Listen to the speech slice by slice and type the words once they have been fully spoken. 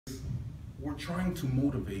we're trying to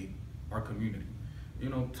motivate our community. You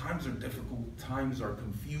know, times are difficult, times are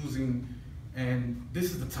confusing, and this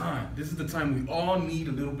is the time. This is the time we all need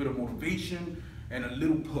a little bit of motivation and a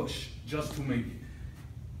little push just to make it.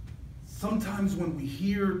 Sometimes when we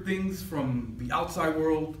hear things from the outside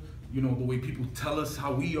world, you know, the way people tell us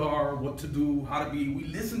how we are, what to do, how to be, we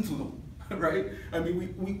listen to them, right? I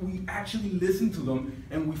mean, we actually listen to them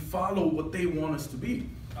and we follow what they want us to be.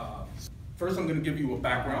 First, I'm gonna give you a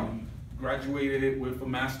background. Graduated with a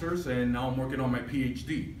master's and now I'm working on my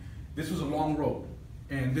PhD. This was a long road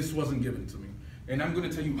and this wasn't given to me. And I'm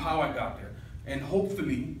gonna tell you how I got there. And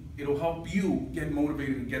hopefully it'll help you get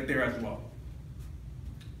motivated to get there as well.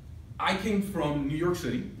 I came from New York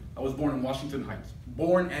City. I was born in Washington Heights,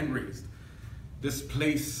 born and raised. This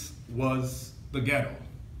place was the ghetto.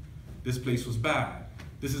 This place was bad.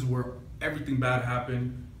 This is where everything bad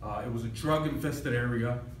happened. It was a drug-infested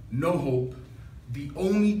area, no hope. The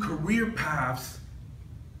only career paths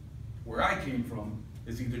where I came from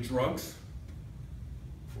is either drugs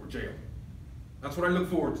or jail. That's what I look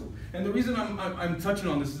forward to. And the reason I'm touching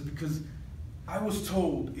on this is because I was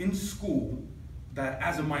told in school that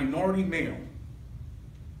as a minority male,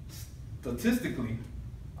 statistically,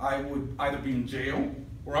 I would either be in jail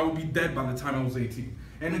or I would be dead by the time I was 18.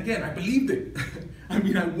 And again, I believed it. I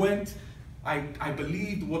mean, I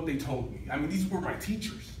believed what they told me. I mean, these were my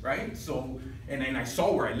teachers, right? So, and I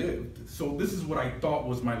saw where I lived. So this is what I thought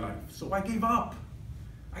was my life. So I gave up.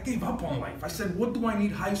 I gave up on life. I said, what do I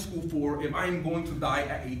need high school for if I am going to die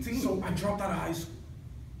at 18? So I dropped out of high school.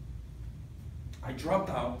 I dropped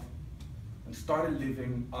out and started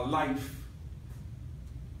living a life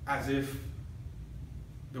as if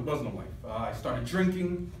there was no life. I started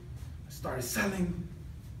drinking, I started selling,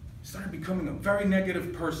 I started becoming a very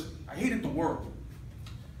negative person. I hated the world.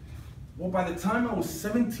 Well, by the time I was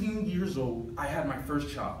 17 years old, I had my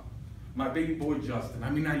first child, my baby boy Justin. I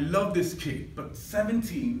mean, I love this kid, but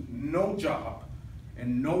 17, no job,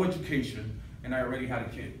 and no education, and I already had a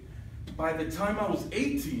kid. By the time I was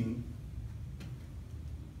 18,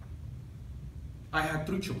 I had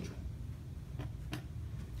 3 children,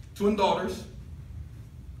 twin daughters,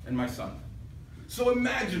 and my son. So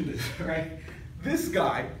imagine this, right? This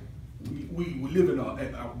guy, we live in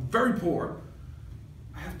a very poor.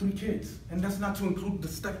 I have 3 kids, and that's not to include the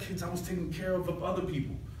stepkids I was taking care of other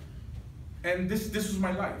people. And this was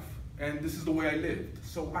my life, and this is the way I lived.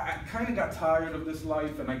 So I kind of got tired of this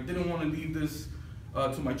life, and I didn't want to leave this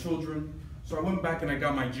to my children. So I went back and I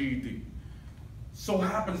got my GED. So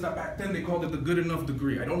happens that back then they called it the good enough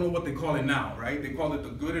degree. I don't know what they call it now, right? They call it the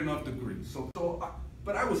good enough degree.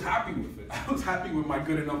 But I was happy with it. I was happy with my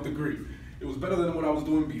good enough degree. It was better than what I was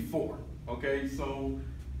doing before, okay? So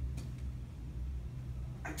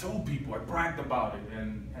I told people, I bragged about it,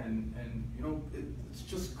 and you know, it's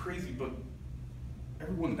just crazy, but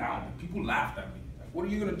everyone downed it. People laughed at me. Like, what are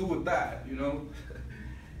you gonna do with that, you know?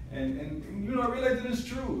 and you know, I realized it is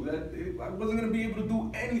true, that I wasn't gonna be able to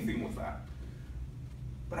do anything with that.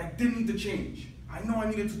 But I did need to change. I know I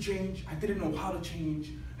needed to change. I didn't know how to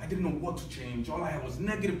change. I didn't know what to change. All I had was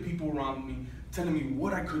negative people around me telling me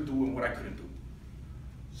what I could do and what I couldn't do.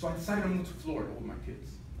 So I decided to move to Florida with my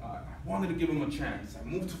kids. I wanted to give them a chance. I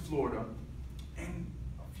moved to Florida, and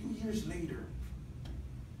a few years later,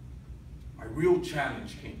 my real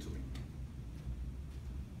challenge came to me.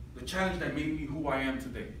 The challenge that made me who I am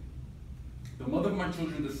today. The mother of my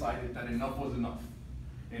children decided that enough was enough.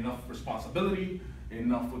 Enough responsibility,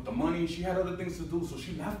 enough with the money. She had other things to do, so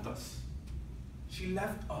she left us. She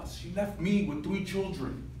left us. She left me with 3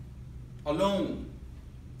 children, alone,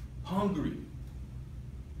 hungry,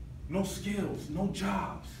 no skills, no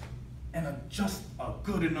jobs, and just a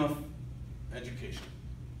good enough education.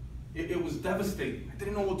 It was devastating. I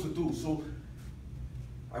didn't know what to do, so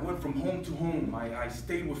I went from home to home. I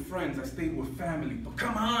stayed with friends, I stayed with family, but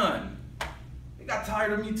come on. They got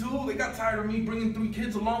tired of me too. They got tired of me bringing 3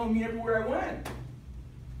 kids along with me everywhere I went.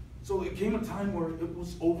 So it came a time where it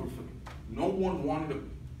was over for me. No one wanted to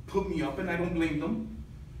put me up, and I don't blame them.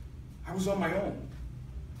 I was on my own.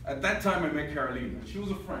 At that time, I met Carolina. She was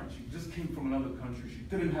a friend. She just came from another country. She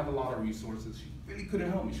didn't have a lot of resources. She really couldn't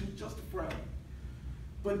help me. She was just a friend.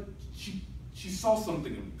 But she saw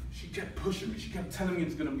something in me. She kept pushing me. She kept telling me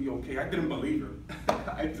it's gonna be okay. I didn't believe her.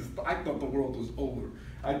 I thought the world was over.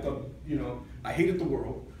 I thought, you know, I hated the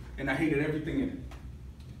world, and I hated everything in it.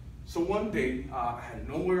 So one day, I had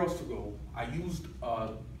nowhere else to go. I used a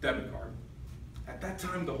debit card. At that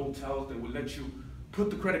time, the hotels, they would let you put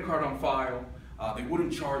the credit card on file. They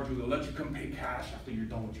wouldn't charge you. They'll let you come pay cash after you're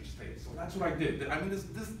done with your stay. So that's what I did. I mean, this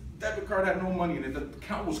debit card had no money in it. The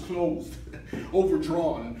account was closed,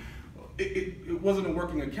 overdrawn. it wasn't a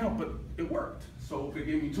working account, but it worked. So they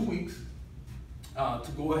gave me 2 weeks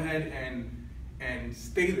to go ahead and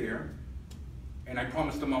stay there, and I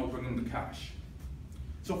promised them I would bring them the cash.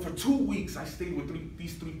 So for 2 weeks, I stayed with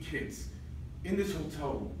these three kids in this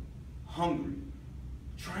hotel room, hungry,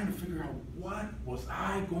 trying to figure out what was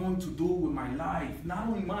I going to do with my life. Not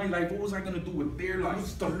only my life, what was I going to do with their life? It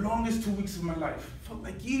was the longest 2 weeks of my life. It felt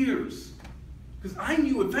like years. Because I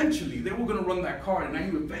knew eventually they were going to run that card, and I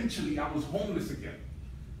knew eventually I was homeless again.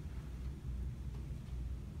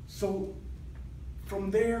 So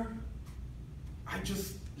from there, I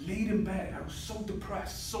just laid in bed. I was so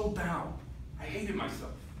depressed, so down. I hated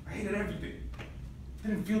myself. I hated everything.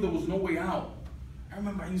 Didn't feel there was no way out. I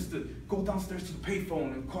remember I used to go downstairs to the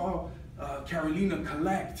payphone and call Carolina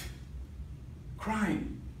collect,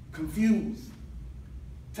 crying, confused,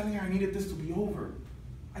 telling her I needed this to be over.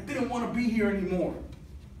 I didn't want to be here anymore.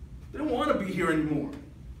 Didn't want to be here anymore.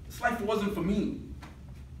 This life wasn't for me.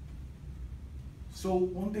 So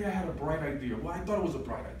one day I had a bright idea. Well, I thought it was a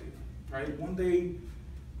bright idea, right? One day,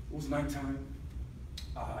 it was nighttime.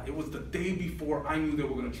 It was the day before I knew they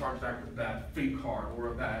were going to charge that fake card,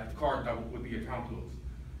 or that card that with the account closed.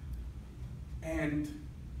 And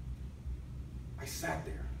I sat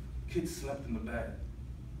there. Kids slept in the bed,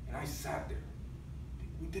 and I sat there.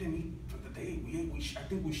 We didn't eat for the day. I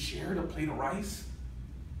think we shared a plate of rice.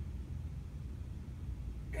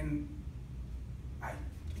 And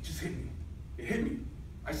it just hit me. It hit me.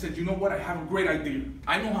 I said, you know what? I have a great idea.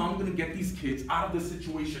 I know how I'm going to get these kids out of this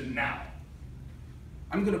situation now.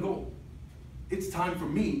 I'm going to go. It's time for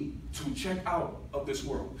me to check out of this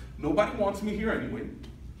world. Nobody wants me here anyway.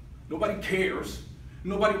 Nobody cares.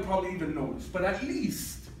 Nobody will probably even notice. But at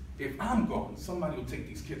least, if I'm gone, somebody will take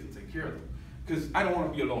these kids and take care of them. Because I don't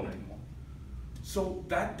want to be alone anymore. So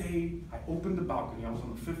that day, I opened the balcony. I was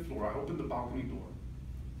on the 5th floor. I opened the balcony door.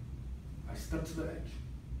 I stepped to the edge.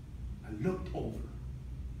 I looked over.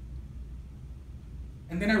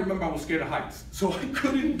 And then I remember I was scared of heights. So I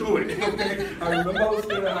couldn't do it, okay? I remember I was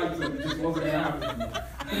scared of heights and it just wasn't going to happen to me.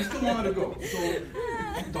 But I still wanted to go. So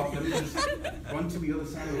I thought, let me just run to the other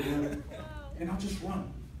side of the room. And I'll just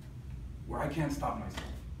run where I can't stop myself.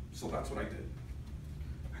 So that's what I did.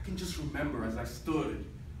 I can just remember as I stood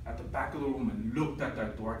at the back of the room and looked at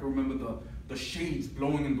that door. I can remember the shades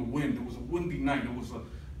blowing in the wind. It was a windy night.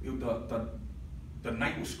 The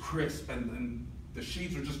night was crisp, and the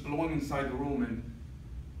shades were just blowing inside the room.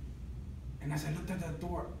 And as I looked at that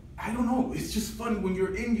door, I don't know. It's just funny when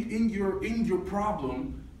you're in your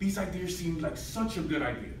problem. These ideas seemed like such a good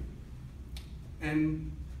idea.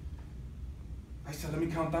 And I said, let me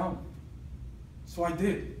count down. So I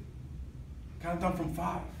did. Count down from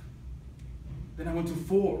 5. Then I went to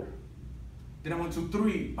 4. Then I went to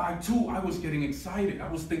 3. By 2, I was getting excited.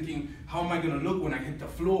 I was thinking, how am I going to look when I hit the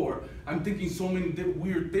floor? I'm thinking so many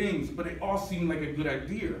weird things, but it all seemed like a good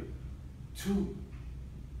idea. 2.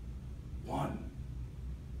 1.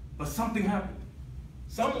 But something happened.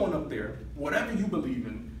 Someone up there, whatever you believe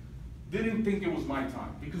in, didn't think it was my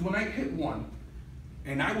time. Because when I hit 1,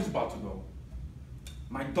 and I was about to go,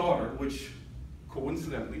 my daughter, which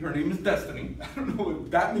coincidentally, her name is Destiny, I don't know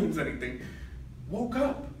if that means anything, woke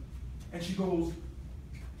up. And she goes,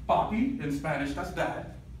 Papi, in Spanish, that's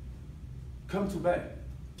Dad, come to bed.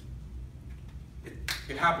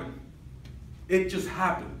 It happened. It just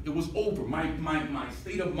happened. It was over. My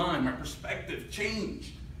state of mind, my perspective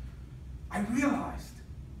changed. I realized,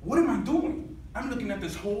 what am I doing? I'm looking at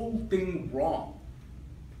this whole thing wrong.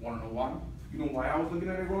 Want to know why? You know why I was looking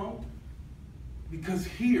at it wrong? Because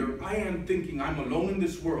here I am thinking I'm alone in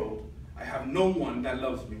this world. I have no one that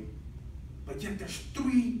loves me. But yet there's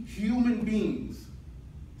 3 human beings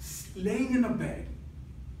laying in a bed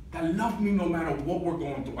that love me no matter what we're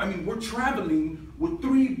going through. I mean, we're traveling with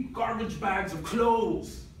 3 garbage bags of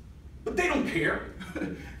clothes. But they don't care.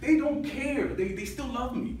 They don't care. They still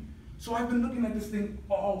love me. So I've been looking at this thing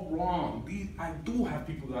all wrong. I do have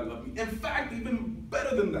people that love me. In fact, even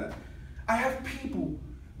better than that, I have people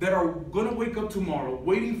that are going to wake up tomorrow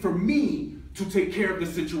waiting for me to take care of the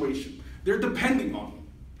situation. They're depending on me.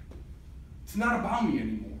 It's not about me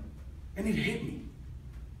anymore. And it hit me.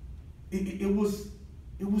 It was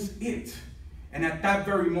it. And at that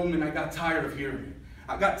very moment, I got tired of hearing it.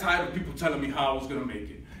 I got tired of people telling me how I was going to make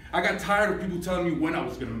it. I got tired of people telling me when I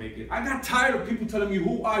was going to make it. I got tired of people telling me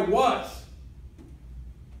who I was.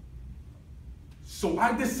 So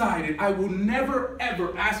I decided I will never,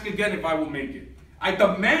 ever ask again if I will make it. I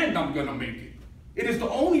demand I'm going to make it. It is the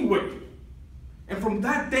only way. And from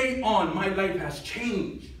that day on, my life has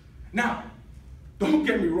changed. Now, don't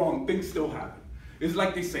get me wrong, things still happen. It's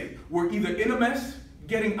like they say, we're either in a mess,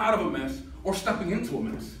 getting out of a mess, or stepping into a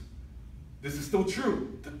mess. This is still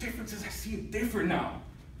true. The difference is I see it different now.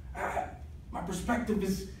 My perspective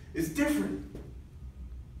is different.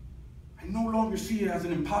 I no longer see it as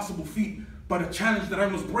an impossible feat, but a challenge that I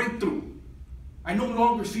must break through. I no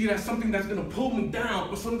longer see it as something that's gonna pull me down,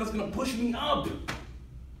 but something that's gonna push me up.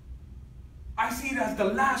 I see it as the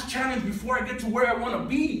last challenge before I get to where I wanna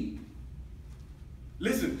be.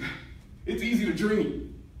 Listen, it's easy to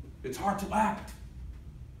dream. It's hard to act.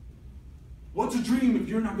 What's a dream if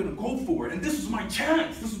you're not gonna go for it? And this is my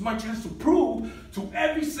chance. This is my chance to prove to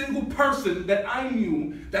every single person that I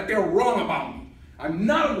knew that they're wrong about me. I'm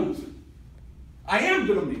not a loser. I am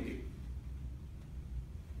gonna make it.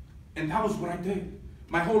 And that was what I did.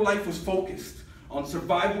 My whole life was focused on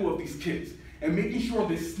survival of these kids and making sure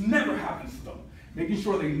this never happens to them, making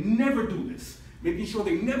sure they never do this, making sure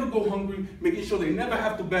they never go hungry, making sure they never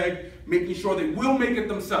have to beg, making sure they will make it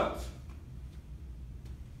themselves.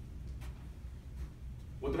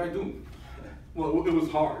 What did I do? Well, it was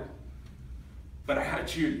hard, but I had a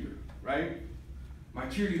cheerleader, right? My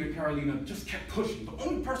cheerleader, Carolina, just kept pushing. The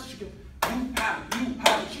only person she could, you have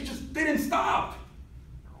it. She just didn't stop.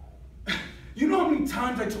 You know how many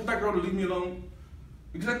times I told that girl to leave me alone?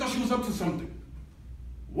 Because I thought she was up to something.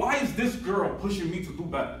 Why is this girl pushing me to do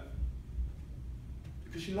better?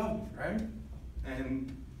 Because she loved me, right?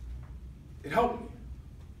 And it helped me.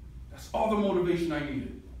 That's all the motivation I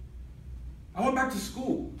needed. I went back to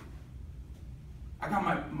school. I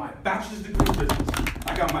got my bachelor's degree in business.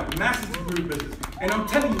 I got my master's degree in business. And I'm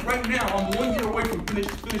telling you right now, I'm 1 year away from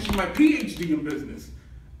finishing my PhD in business.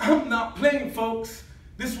 I'm not playing, folks.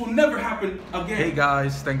 This will never happen again. Hey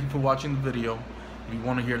guys, thank you for watching the video. If you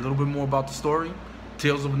want to hear a little bit more about the story,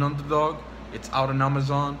 Tales of an Underdog, it's out on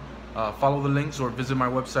Amazon. Follow the links or visit my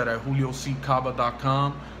website at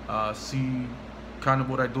julioccaba.com. See kind of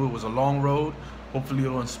what I do. It was a long road. Hopefully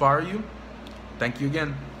it'll inspire you. Thank you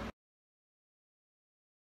again.